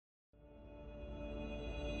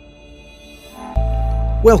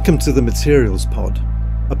Welcome to the Materials Pod,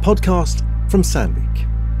 a podcast from Sandvik.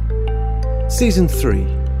 Season 3,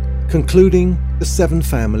 concluding the 7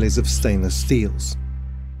 families of stainless steels.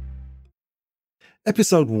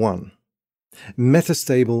 Episode 1,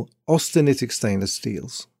 Metastable austenitic stainless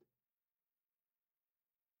steels.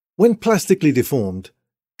 When plastically deformed,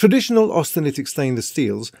 traditional austenitic stainless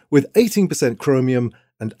steels with 18% chromium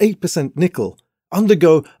and 8% nickel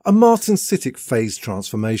undergo a martensitic phase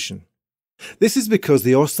transformation. This is because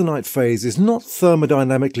the austenite phase is not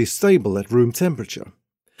thermodynamically stable at room temperature.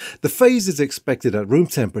 The phases expected at room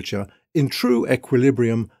temperature in true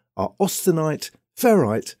equilibrium are austenite,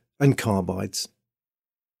 ferrite, and carbides.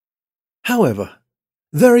 However,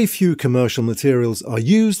 very few commercial materials are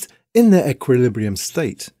used in their equilibrium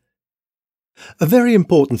state. A very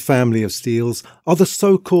important family of steels are the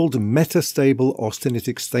so-called metastable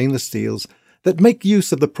austenitic stainless steels that make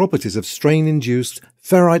use of the properties of strain-induced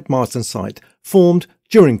ferrite martensite formed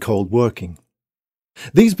during cold working.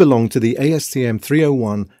 These belong to the ASTM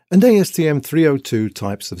 301 and ASTM 302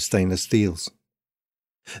 types of stainless steels.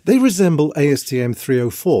 They resemble ASTM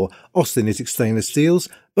 304 austenitic stainless steels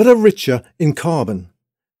but are richer in carbon,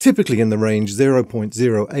 typically in the range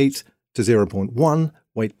 0.08 to 0.1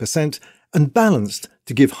 weight percent, and balanced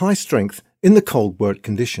to give high strength in the cold work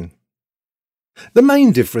condition. The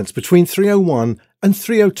main difference between 301 and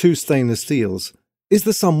 302 stainless steels is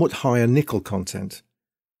the somewhat higher nickel content,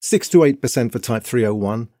 6 to 8% for type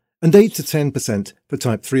 301 and 8 to 10% for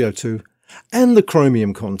type 302, and the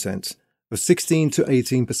chromium content of 16 to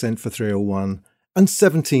 18% for 301 and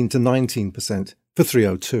 17 to 19% for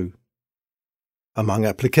 302. Among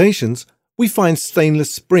applications, we find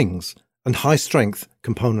stainless springs and high-strength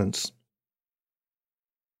components.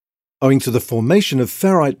 Owing to the formation of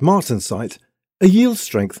ferrite martensite, a yield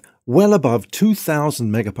strength well above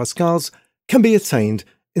 2,000 megapascals can be attained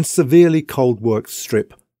in severely cold-worked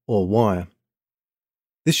strip or wire.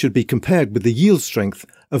 This should be compared with the yield strength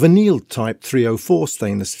of annealed type 304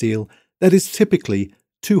 stainless steel that is typically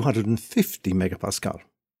 250 megapascal.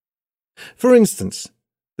 For instance,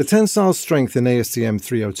 the tensile strength in ASTM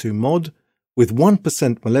 302 mod, with 1%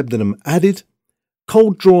 molybdenum added,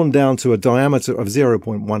 cold drawn down to a diameter of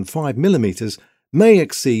 0.15 millimeters, may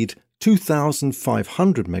exceed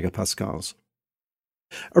 2,500 megapascals.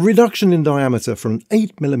 A reduction in diameter from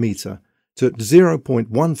 8 mm to 0.15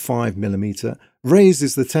 mm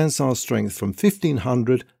raises the tensile strength from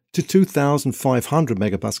 1,500 to 2,500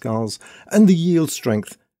 megapascals and the yield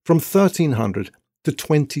strength from 1,300 to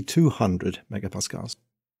 2,200 megapascals.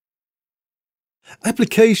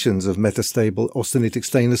 Applications of metastable austenitic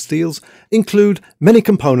stainless steels include many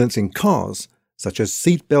components in cars, such as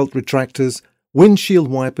seat belt retractors, windshield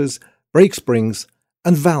wipers, brake springs,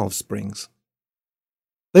 and valve springs.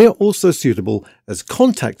 They are also suitable as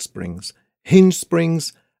contact springs, hinge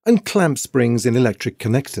springs, and clamp springs in electric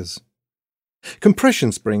connectors.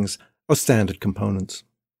 Compression springs are standard components.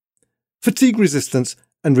 Fatigue resistance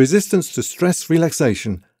and resistance to stress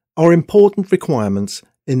relaxation are important requirements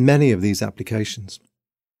in many of these applications.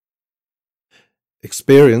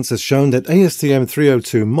 Experience has shown that ASTM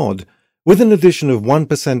 302 mod, with an addition of 1%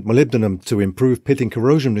 molybdenum to improve pitting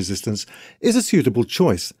corrosion resistance, is a suitable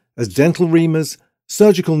choice as dental reamers,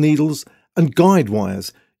 surgical needles, and guide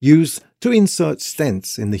wires used to insert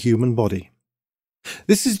stents in the human body.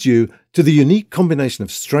 This is due to the unique combination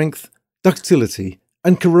of strength, ductility,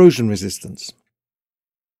 and corrosion resistance.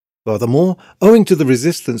 Furthermore, owing to the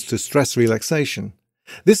resistance to stress relaxation,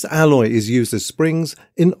 this alloy is used as springs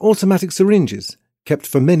in automatic syringes kept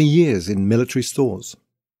for many years in military stores.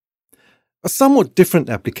 A somewhat different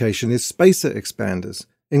application is spacer expanders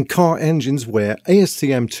in car engines where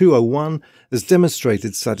ASTM 201 has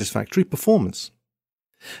demonstrated satisfactory performance.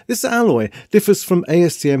 This alloy differs from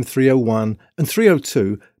ASTM 301 and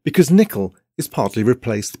 302 because nickel is partly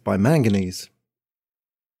replaced by manganese.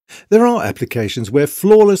 There are applications where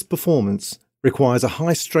flawless performance requires a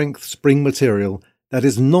high-strength spring material that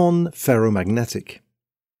is non-ferromagnetic.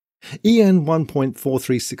 EN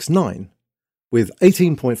 1.4369 with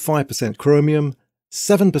 18.5% chromium,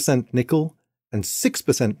 7% nickel, and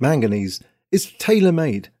 6% manganese is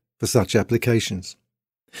tailor-made for such applications.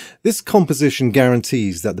 This composition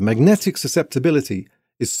guarantees that the magnetic susceptibility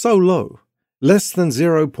is so low, less than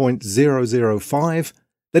 0.005,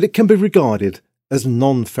 that it can be regarded as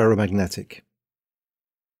non-ferromagnetic.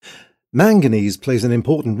 Manganese plays an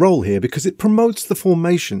important role here because it promotes the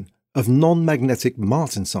formation of non-magnetic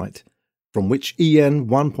martensite, from which EN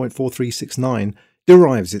 1.4369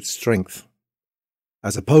 derives its strength.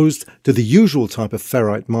 As opposed to the usual type of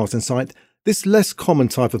ferrite martensite, this less common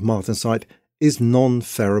type of martensite is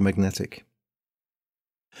non-ferromagnetic.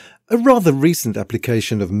 A rather recent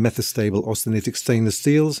application of metastable austenitic stainless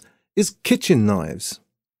steels is kitchen knives.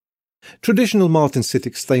 Traditional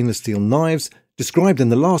martensitic stainless steel knives, described in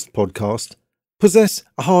the last podcast, possess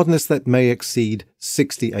a hardness that may exceed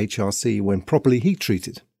 60 HRC when properly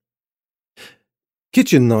heat-treated.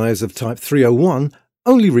 Kitchen knives of type 301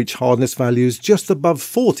 only reach hardness values just above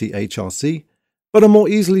 40 HRC, but are more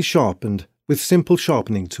easily sharpened with simple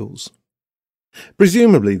sharpening tools.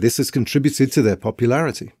 Presumably, this has contributed to their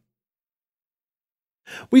popularity.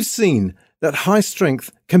 We've seen that high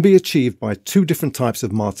strength can be achieved by two different types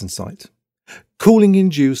of martensite: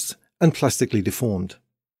 cooling-induced and plastically deformed.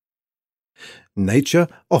 Nature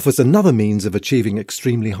offers another means of achieving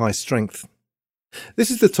extremely high strength.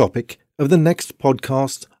 This is the topic of the next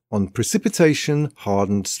podcast on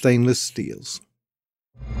precipitation-hardened stainless steels.